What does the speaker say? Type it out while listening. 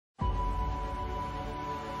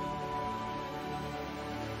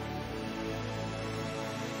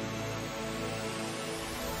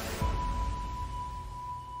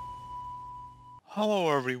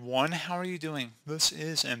Hello everyone, how are you doing? This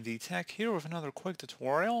is MD Tech here with another quick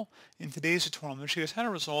tutorial. In today's tutorial, I'm going to show you guys how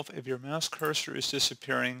to resolve if your mouse cursor is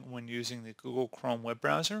disappearing when using the Google Chrome web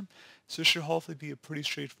browser. So this should hopefully be a pretty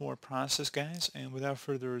straightforward process, guys, and without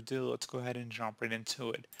further ado, let's go ahead and jump right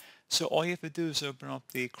into it. So all you have to do is open up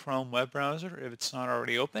the Chrome web browser if it's not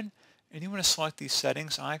already open, and you want to select the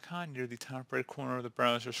settings icon near the top right corner of the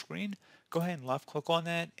browser screen. Go ahead and left click on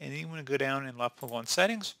that, and then you want to go down and left click on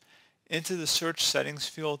settings. Into the search settings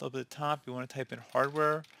field up at the top, you want to type in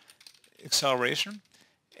hardware acceleration,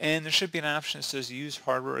 and there should be an option that says use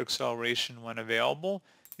hardware acceleration when available.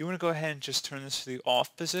 You want to go ahead and just turn this to the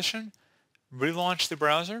off position, relaunch the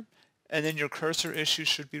browser, and then your cursor issue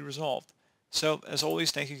should be resolved. So as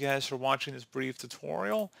always, thank you guys for watching this brief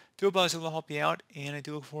tutorial. Do hope I was able to help you out, and I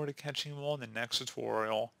do look forward to catching you all in the next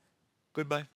tutorial. Goodbye.